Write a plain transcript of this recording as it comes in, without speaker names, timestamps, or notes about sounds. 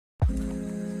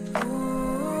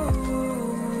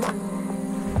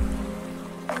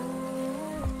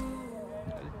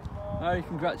Mary,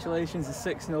 congratulations, a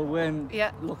 6-0 win.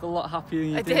 Yeah. Look a lot happier than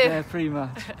you did there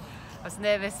pre-match. I was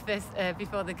nervous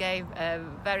before the game,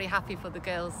 very happy for the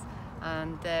girls,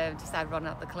 and just had run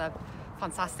at the club.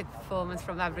 Fantastic performance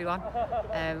from everyone.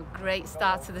 Great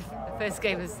start to the first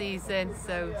game of the season,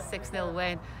 so 6-0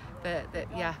 win. But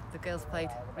yeah, the girls played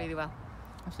really well.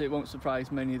 Actually, it won't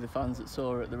surprise many of the fans that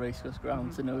saw her at the racecourse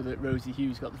ground to know that Rosie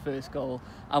Hughes got the first goal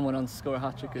and went on to score a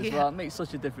hat-trick as well. It makes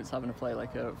such a difference having a player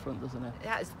like her up front, doesn't it?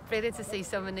 Yeah, it's brilliant to see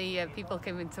so many people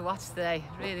coming to watch today.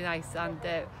 Really nice, and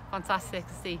fantastic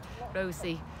to see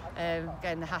Rosie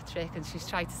getting the hat-trick, and she's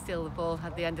tried to steal the ball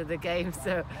at the end of the game.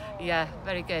 So yeah,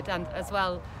 very good. And as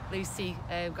well, Lucy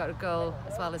got a goal,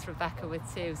 as well as Rebecca with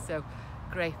 2. So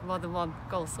great, more than one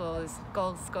goal scorers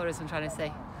I'm trying to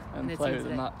say. And player of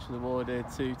the match was awarded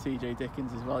to TJ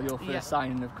Dickens as well, your first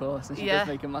signing of course, and she does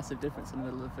make a massive difference in the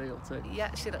middle of the field too.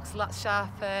 Yeah, she looks a lot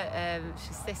sharper,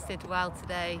 she assisted well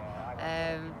today,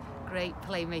 great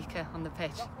playmaker on the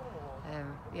pitch.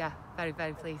 Yeah, very,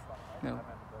 very pleased. No.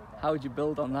 How would you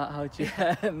build on that? How would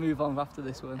you move on after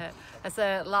this one? There's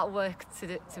a lot of work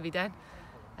to be done.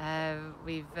 Yeah,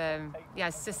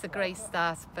 it's just a great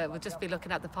start, but we'll just be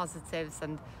looking at the positives,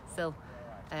 and still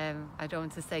I don't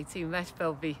want to say too much,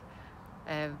 but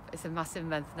it's a massive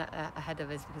month ahead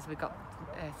of us, because we've got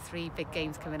 3 big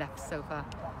games coming up so far.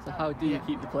 So how do you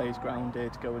keep the players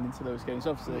grounded going into those games?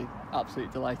 Obviously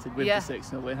absolutely delighted with the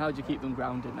 6-0 win. How do you keep them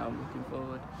grounded now looking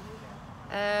forward?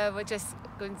 We're just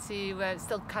going to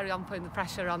still carry on putting the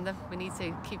pressure on them. We need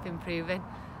to keep improving,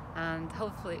 and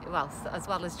hopefully, well, as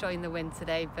well as join the win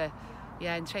today, but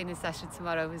yeah, in training session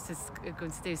tomorrow we're just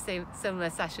going to do similar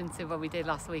session to what we did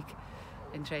last week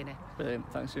in training. Brilliant,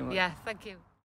 thanks very much. Yeah, thank you.